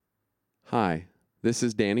Hi, this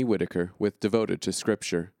is Danny Whitaker with Devoted to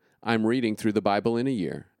Scripture. I'm reading through the Bible in a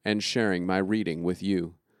year and sharing my reading with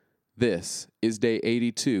you. This is day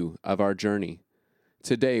 82 of our journey.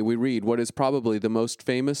 Today we read what is probably the most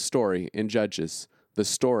famous story in Judges, the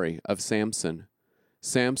story of Samson.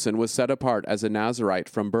 Samson was set apart as a Nazirite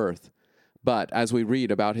from birth, but as we read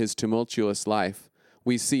about his tumultuous life,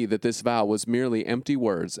 we see that this vow was merely empty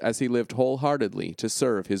words as he lived wholeheartedly to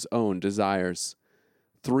serve his own desires.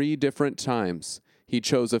 3 different times he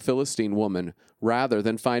chose a Philistine woman rather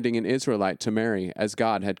than finding an Israelite to marry as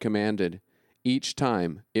God had commanded. Each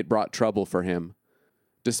time it brought trouble for him.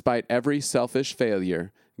 Despite every selfish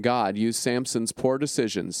failure, God used Samson's poor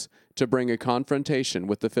decisions to bring a confrontation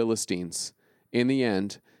with the Philistines. In the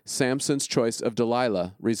end, Samson's choice of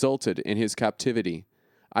Delilah resulted in his captivity.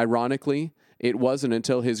 Ironically, it wasn't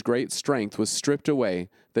until his great strength was stripped away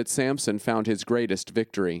that Samson found his greatest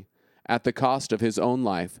victory. At the cost of his own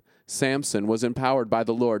life, Samson was empowered by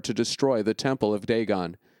the Lord to destroy the temple of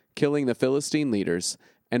Dagon, killing the Philistine leaders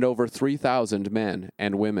and over 3,000 men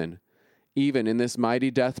and women. Even in this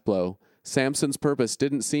mighty death blow, Samson's purpose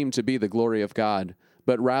didn't seem to be the glory of God,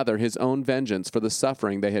 but rather his own vengeance for the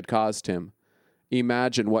suffering they had caused him.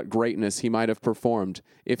 Imagine what greatness he might have performed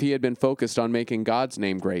if he had been focused on making God's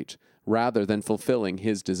name great, rather than fulfilling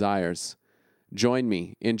his desires. Join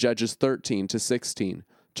me in Judges 13 to 16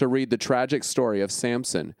 to read the tragic story of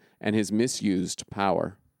Samson and his misused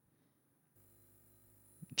power.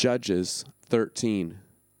 Judges 13.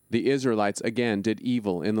 The Israelites again did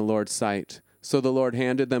evil in the Lord's sight, so the Lord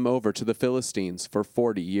handed them over to the Philistines for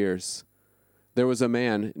 40 years. There was a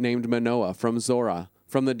man named Manoah from Zorah,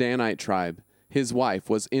 from the Danite tribe. His wife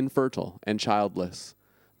was infertile and childless.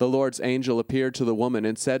 The Lord's angel appeared to the woman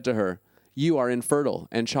and said to her, "You are infertile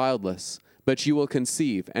and childless, but you will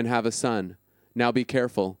conceive and have a son. Now be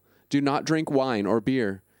careful. Do not drink wine or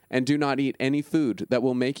beer, and do not eat any food that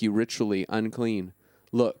will make you ritually unclean.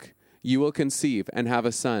 Look, you will conceive and have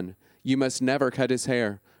a son. You must never cut his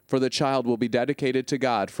hair, for the child will be dedicated to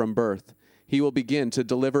God from birth. He will begin to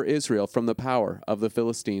deliver Israel from the power of the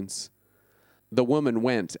Philistines." The woman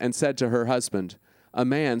went and said to her husband, "A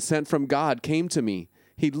man sent from God came to me.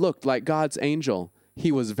 He looked like God's angel.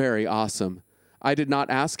 He was very awesome. I did not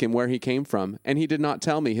ask him where he came from, and he did not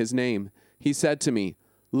tell me his name. He said to me,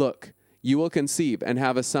 'Look, you will conceive and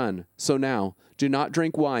have a son. So now, do not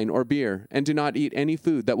drink wine or beer, and do not eat any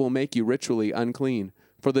food that will make you ritually unclean,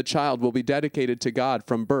 for the child will be dedicated to God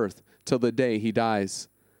from birth till the day he dies.'"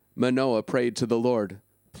 Manoah prayed to the Lord,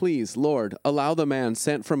 "Please, Lord, allow the man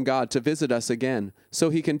sent from God to visit us again, so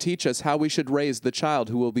he can teach us how we should raise the child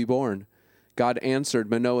who will be born." God answered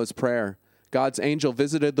Manoah's prayer. God's angel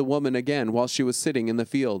visited the woman again while she was sitting in the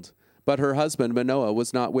field, but her husband Manoah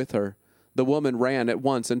was not with her. The woman ran at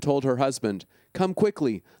once and told her husband, "Come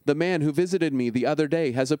quickly, the man who visited me the other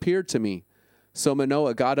day has appeared to me." So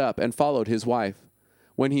Manoah got up and followed his wife.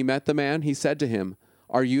 When he met the man, he said to him,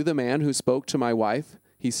 "Are you the man who spoke to my wife?"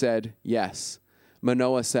 He said, "Yes."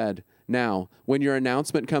 Manoah said, "Now, when your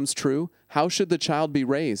announcement comes true, how should the child be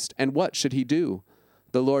raised, and what should he do?"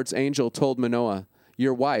 The Lord's angel told Manoah,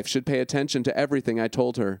 "Your wife should pay attention to everything I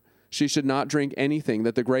told her. She should not drink anything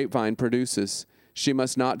that the grapevine produces. She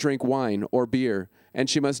must not drink wine or beer, and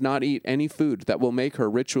she must not eat any food that will make her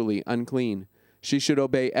ritually unclean. She should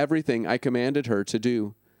obey everything I commanded her to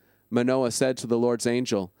do." Manoah said to the Lord's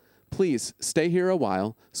angel, "Please stay here a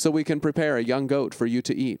while, so we can prepare a young goat for you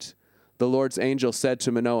to eat." The Lord's angel said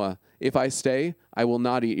to Manoah, "If I stay, I will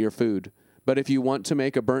not eat your food. But if you want to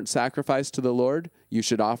make a burnt sacrifice to the Lord, you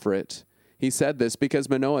should offer it." He said this because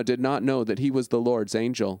Manoah did not know that he was the Lord's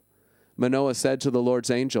angel. Manoah said to the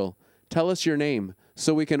Lord's angel, "Tell us your name,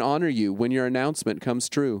 so we can honor you when your announcement comes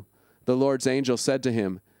true." The Lord's angel said to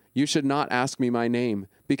him, "You should not ask me my name,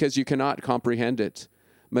 because you cannot comprehend it."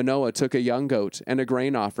 Manoah took a young goat and a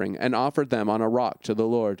grain offering and offered them on a rock to the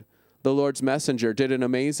Lord. The Lord's messenger did an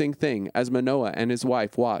amazing thing as Manoah and his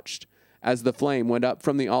wife watched. As the flame went up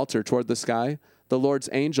from the altar toward the sky, the Lord's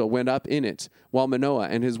angel went up in it, while Manoah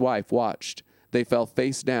and his wife watched. They fell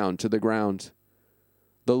face down to the ground.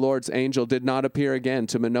 The Lord's angel did not appear again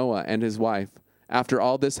to Manoah and his wife. After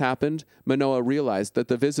all this happened, Manoah realized that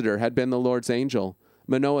the visitor had been the Lord's angel.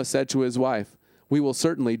 Manoah said to his wife, "We will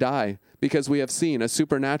certainly die, because we have seen a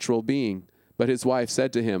supernatural being." But his wife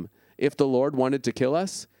said to him, "If the Lord wanted to kill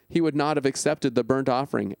us, he would not have accepted the burnt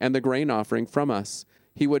offering and the grain offering from us.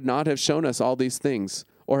 He would not have shown us all these things,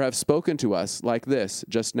 or have spoken to us like this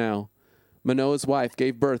just now." Manoah's wife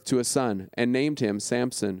gave birth to a son and named him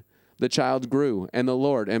Samson. The child grew, and the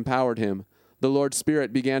Lord empowered him. The Lord's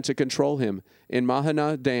Spirit began to control him in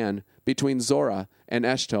Mahaneh Dan, between Zorah and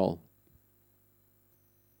Eshtaol.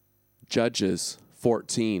 Judges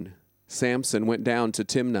 14. Samson went down to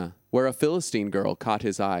Timnah, where a Philistine girl caught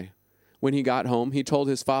his eye. When he got home, he told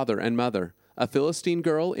his father and mother, "A Philistine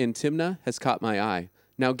girl in Timnah has caught my eye.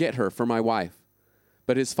 Now get her for my wife."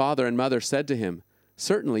 But his father and mother said to him,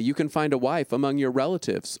 "Certainly you can find a wife among your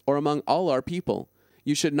relatives or among all our people.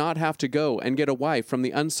 You should not have to go and get a wife from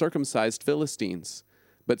the uncircumcised Philistines."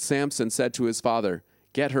 But Samson said to his father,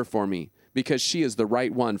 "Get her for me, because she is the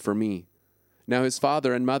right one for me." Now his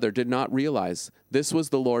father and mother did not realize this was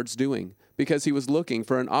the Lord's doing, because he was looking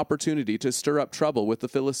for an opportunity to stir up trouble with the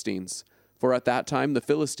Philistines, for at that time the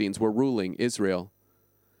Philistines were ruling Israel.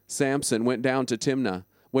 Samson went down to Timnah.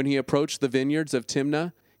 When he approached the vineyards of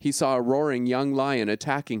Timnah, he saw a roaring young lion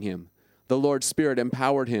attacking him. The Lord's Spirit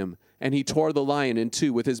empowered him, and he tore the lion in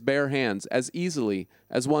two with his bare hands as easily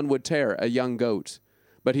as one would tear a young goat.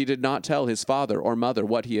 But he did not tell his father or mother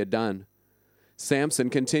what he had done. Samson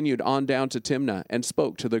continued on down to Timnah and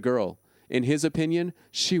spoke to the girl. In his opinion,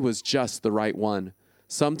 she was just the right one.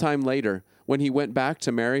 Sometime later, when he went back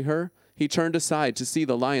to marry her, he turned aside to see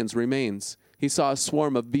the lion's remains. He saw a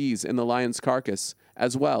swarm of bees in the lion's carcass,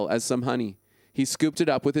 as well as some honey. He scooped it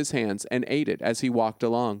up with his hands and ate it as he walked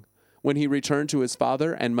along. When he returned to his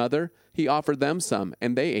father and mother, he offered them some,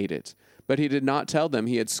 and they ate it. But he did not tell them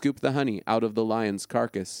he had scooped the honey out of the lion's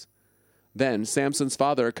carcass. Then Samson's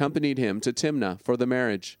father accompanied him to Timnah for the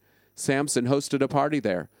marriage. Samson hosted a party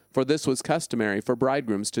there, for this was customary for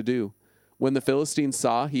bridegrooms to do. When the Philistines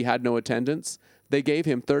saw he had no attendants, they gave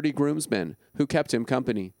him 30 groomsmen, who kept him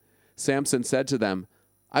company. Samson said to them,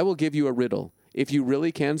 "I will give you a riddle. If you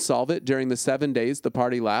really can solve it during the 7 days the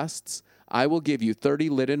party lasts, I will give you 30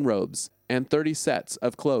 linen robes and 30 sets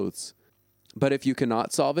of clothes. But if you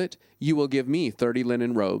cannot solve it, you will give me 30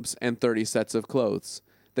 linen robes and 30 sets of clothes."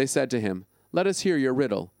 They said to him, "Let us hear your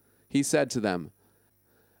riddle." He said to them,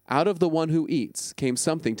 "Out of the one who eats came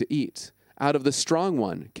something to eat. Out of the strong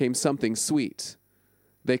one came something sweet."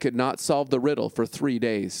 They could not solve the riddle for 3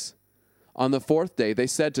 days. On the 4th day, they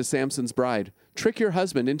said to Samson's bride, "Trick your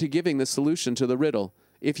husband into giving the solution to the riddle.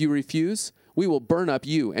 If you refuse, we will burn up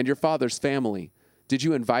you and your father's family. Did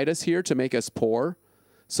you invite us here to make us poor?"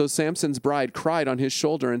 So Samson's bride cried on his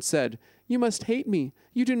shoulder and said, "You must hate me.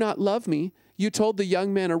 You do not love me. You told the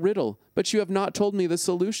young man a riddle, but you have not told me the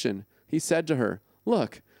solution." He said to her,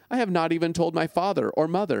 "Look, I have not even told my father or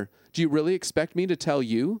mother. Do you really expect me to tell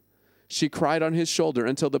you?" She cried on his shoulder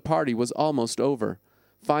until the party was almost over.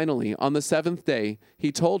 Finally, on the 7th day,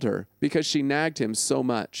 he told her, because she nagged him so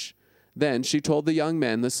much. Then she told the young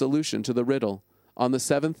men the solution to the riddle. On the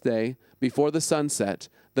 7th day, before the sun set,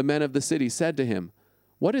 the men of the city said to him,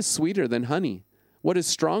 "What is sweeter than honey? What is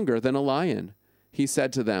stronger than a lion?" He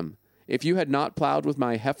said to them, "If you had not plowed with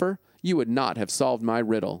my heifer, you would not have solved my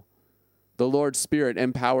riddle." The Lord's Spirit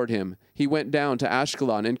empowered him. He went down to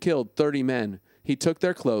Ashkelon and killed 30 men. He took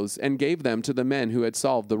their clothes and gave them to the men who had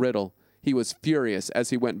solved the riddle. He was furious as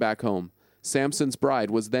he went back home. Samson's bride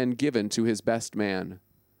was then given to his best man.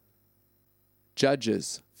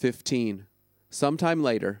 Judges 15. Sometime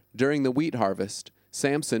later, during the wheat harvest,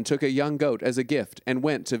 Samson took a young goat as a gift and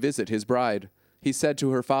went to visit his bride. He said to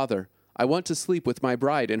her father, "I want to sleep with my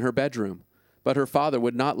bride in her bedroom." But her father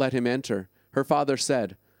would not let him enter. Her father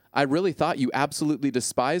said, "I really thought you absolutely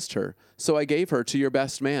despised her, so I gave her to your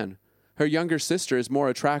best man. Her younger sister is more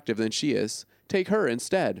attractive than she is. Take her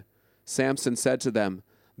instead." Samson said to them,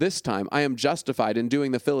 "This time I am justified in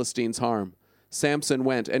doing the Philistines harm." Samson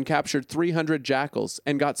went and captured 300 jackals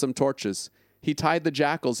and got some torches. He tied the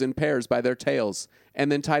jackals in pairs by their tails,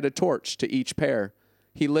 and then tied a torch to each pair.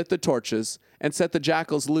 He lit the torches and set the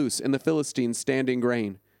jackals loose in the Philistines' standing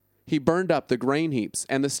grain. He burned up the grain heaps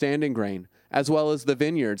and the standing grain, as well as the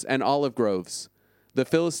vineyards and olive groves. The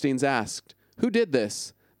Philistines asked, "Who did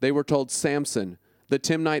this?" They were told, "Samson, the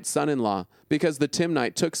Timnite's son-in-law, because the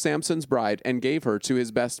Timnite took Samson's bride and gave her to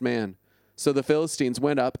his best man." So the Philistines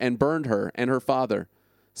went up and burned her and her father.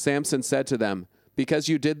 Samson said to them, "Because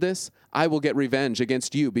you did this, I will get revenge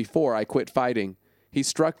against you before I quit fighting." He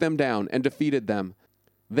struck them down and defeated them.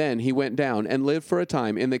 Then he went down and lived for a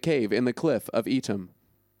time in the cave in the cliff of Etam.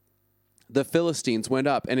 The Philistines went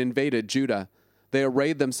up and invaded Judah. They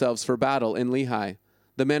arrayed themselves for battle in Lehi.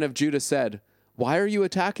 The men of Judah said, "Why are you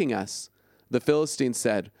attacking us?" The Philistines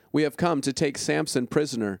said, "We have come to take Samson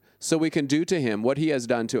prisoner, so we can do to him what he has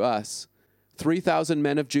done to us." 3,000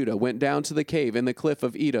 men of Judah went down to the cave in the cliff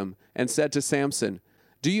of Etam and said to Samson,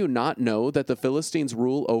 "Do you not know that the Philistines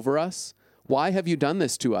rule over us? Why have you done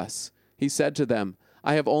this to us?" He said to them,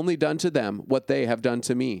 "I have only done to them what they have done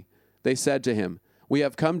to me." They said to him, "We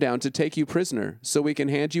have come down to take you prisoner, so we can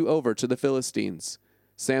hand you over to the Philistines."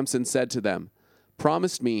 Samson said to them,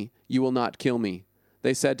 "Promise me you will not kill me."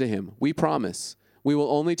 They said to him, "We promise. We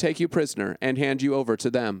will only take you prisoner and hand you over to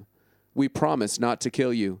them. We promise not to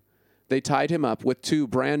kill you." They tied him up with 2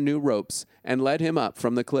 brand new ropes and led him up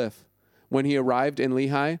from the cliff. When he arrived in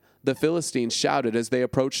Lehi, the Philistines shouted as they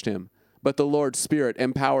approached him. But the Lord's Spirit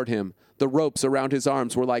empowered him. The ropes around his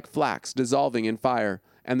arms were like flax dissolving in fire,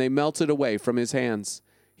 and they melted away from his hands.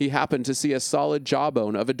 He happened to see a solid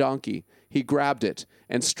jawbone of a donkey. He grabbed it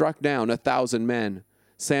and struck down 1,000 men.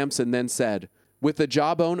 Samson then said, "With the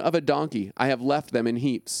jawbone of a donkey I have left them in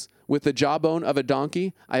heaps. With the jawbone of a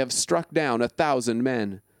donkey I have struck down 1,000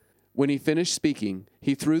 men." When he finished speaking,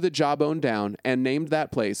 he threw the jawbone down and named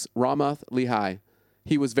that place Ramoth Lehi.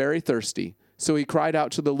 He was very thirsty, so he cried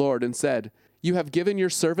out to the Lord and said, "You have given your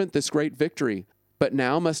servant this great victory, but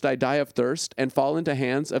now must I die of thirst and fall into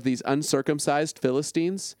hands of these uncircumcised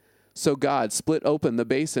Philistines?" So God split open the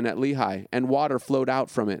basin at Lehi, and water flowed out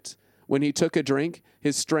from it. When he took a drink,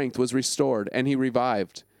 his strength was restored, and he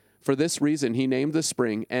revived. For this reason he named the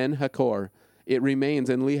spring En-Hakkore. It remains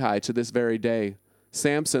in Lehi to this very day.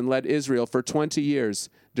 Samson led Israel for 20 years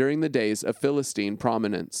during the days of Philistine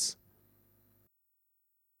prominence.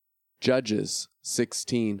 Judges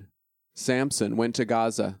 16. Samson went to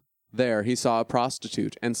Gaza. There he saw a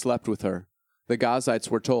prostitute and slept with her. The Gazites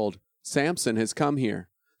were told, "Samson has come here."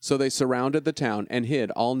 So they surrounded the town and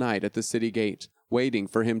hid all night at the city gate, waiting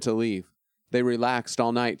for him to leave. They relaxed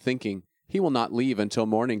all night, thinking, "He will not leave until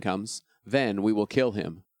morning comes. Then we will kill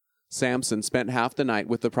him." Samson spent half the night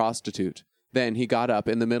with the prostitute. Then he got up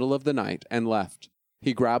in the middle of the night and left.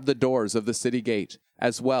 He grabbed the doors of the city gate,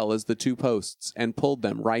 as well as the 2 posts, and pulled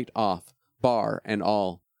them right off, bar and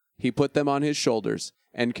all. He put them on his shoulders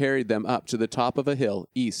and carried them up to the top of a hill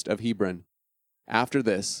east of Hebron. After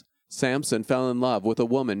this, Samson fell in love with a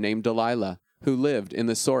woman named Delilah, who lived in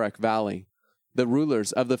the Sorek Valley. The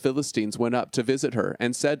rulers of the Philistines went up to visit her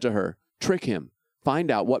and said to her, "Trick him.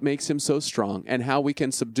 Find out what makes him so strong and how we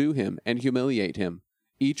can subdue him and humiliate him.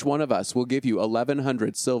 Each one of us will give you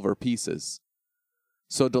 1,100 silver pieces."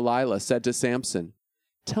 So Delilah said to Samson,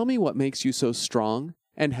 "Tell me what makes you so strong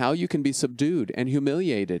and how you can be subdued and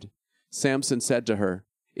humiliated." Samson said to her,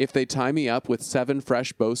 "If they tie me up with 7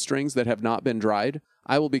 fresh bowstrings that have not been dried,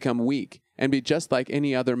 I will become weak and be just like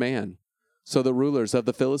any other man." So the rulers of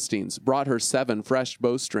the Philistines brought her 7 fresh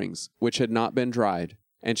bowstrings, which had not been dried,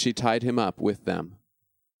 and she tied him up with them.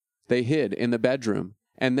 They hid in the bedroom,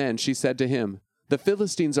 and then she said to him, "The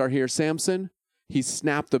Philistines are here, Samson." He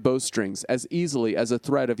snapped the bowstrings as easily as a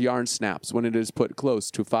thread of yarn snaps when it is put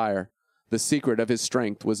close to fire. The secret of his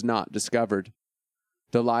strength was not discovered.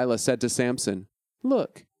 Delilah said to Samson,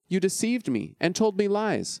 "Look, you deceived me and told me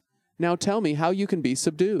lies. Now tell me how you can be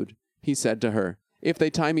subdued." He said to her, "If they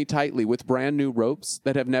tie me tightly with brand new ropes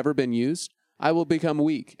that have never been used, I will become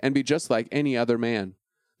weak and be just like any other man."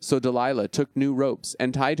 So Delilah took new ropes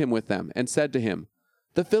and tied him with them and said to him,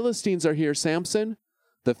 "The Philistines are here, Samson."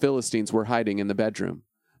 The Philistines were hiding in the bedroom,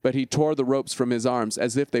 but he tore the ropes from his arms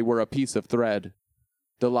as if they were a piece of thread.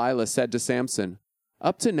 Delilah said to Samson,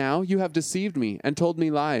 "Up to now you have deceived me and told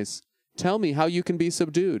me lies. Tell me how you can be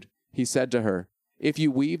subdued." He said to her, "If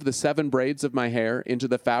you weave the 7 braids of my hair into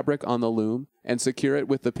the fabric on the loom and secure it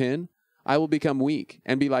with the pin, I will become weak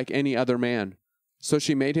and be like any other man." So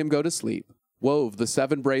she made him go to sleep, wove the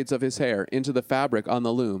 7 braids of his hair into the fabric on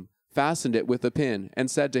the loom, fastened it with the pin,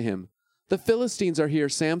 and said to him, "The Philistines are here,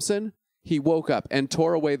 Samson." He woke up and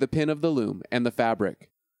tore away the pin of the loom and the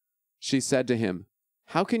fabric. She said to him,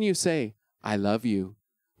 "How can you say, 'I love you,'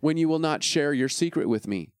 when you will not share your secret with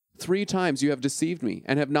me? 3 times you have deceived me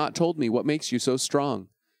and have not told me what makes you so strong."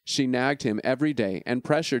 She nagged him every day and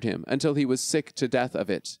pressured him until he was sick to death of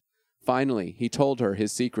it. Finally, he told her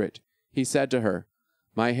his secret. He said to her,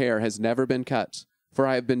 "My hair has never been cut, for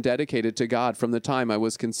I have been dedicated to God from the time I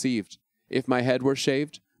was conceived. If my head were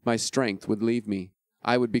shaved, my strength would leave me.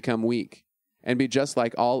 I would become weak and be just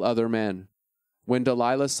like all other men." When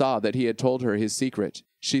Delilah saw that he had told her his secret,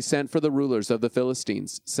 she sent for the rulers of the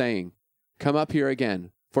Philistines, saying, "Come up here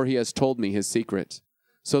again, for he has told me his secret."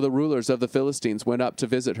 So the rulers of the Philistines went up to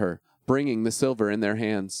visit her, bringing the silver in their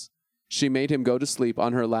hands. She made him go to sleep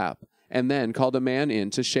on her lap, and then called a man in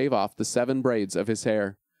to shave off the 7 braids of his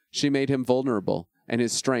hair. She made him vulnerable, and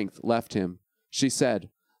his strength left him. She said,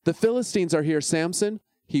 "The Philistines are here, Samson."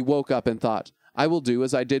 He woke up and thought, "I will do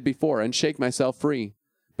as I did before and shake myself free."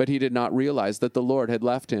 But he did not realize that the Lord had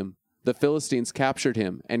left him. The Philistines captured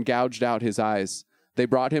him and gouged out his eyes. They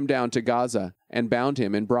brought him down to Gaza and bound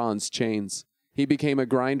him in bronze chains. He became a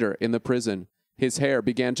grinder in the prison. His hair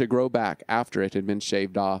began to grow back after it had been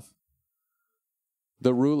shaved off.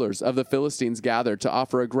 The rulers of the Philistines gathered to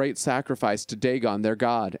offer a great sacrifice to Dagon their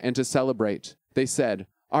god and to celebrate. They said,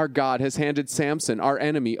 Our God has handed Samson, our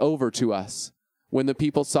enemy, over to us." When the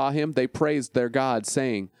people saw him, they praised their God,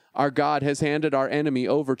 saying, "Our God has handed our enemy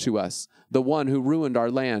over to us, the one who ruined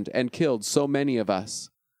our land and killed so many of us."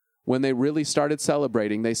 When they really started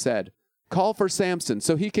celebrating, they said, "Call for Samson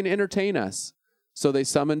so he can entertain us." So they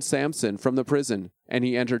summoned Samson from the prison, and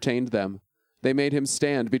he entertained them. They made him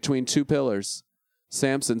stand between two pillars.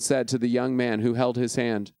 Samson said to the young man who held his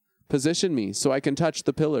hand, "Position me so I can touch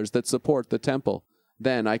the pillars that support the temple.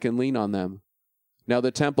 Then I can lean on them." Now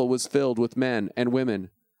the temple was filled with men and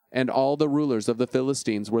women, and all the rulers of the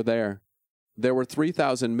Philistines were there. There were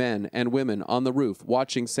 3,000 men and women on the roof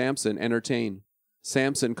watching Samson entertain.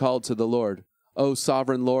 Samson called to the Lord, "O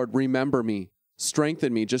sovereign Lord, remember me.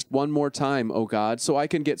 Strengthen me just one more time, O God, so I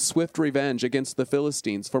can get swift revenge against the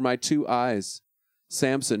Philistines for my 2 eyes."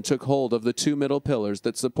 Samson took hold of the 2 middle pillars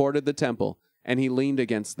that supported the temple, and he leaned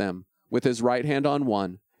against them, with his right hand on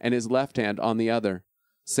one and his left hand on the other.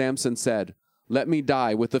 Samson said, "Let me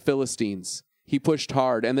die with the Philistines." He pushed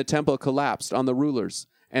hard, and the temple collapsed on the rulers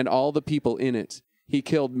and all the people in it. He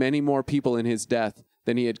killed many more people in his death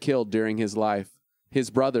than he had killed during his life. His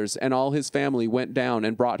brothers and all his family went down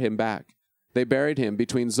and brought him back. They buried him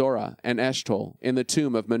between Zorah and Eshtaol in the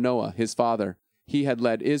tomb of Manoah, his father. He had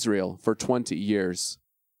led Israel for 20 years.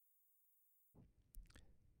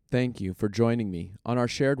 Thank you for joining me on our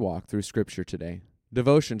shared walk through Scripture today.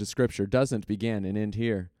 Devotion to Scripture doesn't begin and end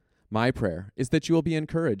here. My prayer is that you will be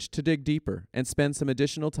encouraged to dig deeper and spend some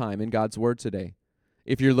additional time in God's Word today.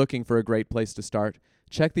 If you're looking for a great place to start,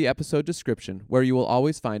 check the episode description where you will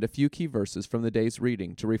always find a few key verses from the day's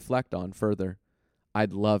reading to reflect on further.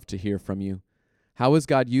 I'd love to hear from you. How is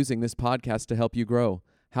God using this podcast to help you grow?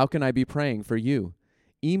 How can I be praying for you?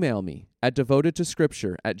 Email me at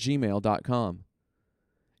devotedtoscripture@gmail.com.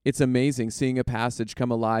 It's amazing seeing a passage come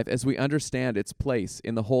alive as we understand its place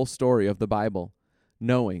in the whole story of the Bible.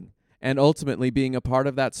 Knowing and ultimately being a part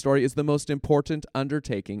of that story is the most important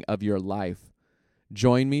undertaking of your life.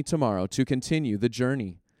 Join me tomorrow to continue the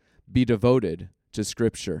journey. Be devoted to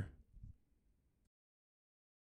Scripture.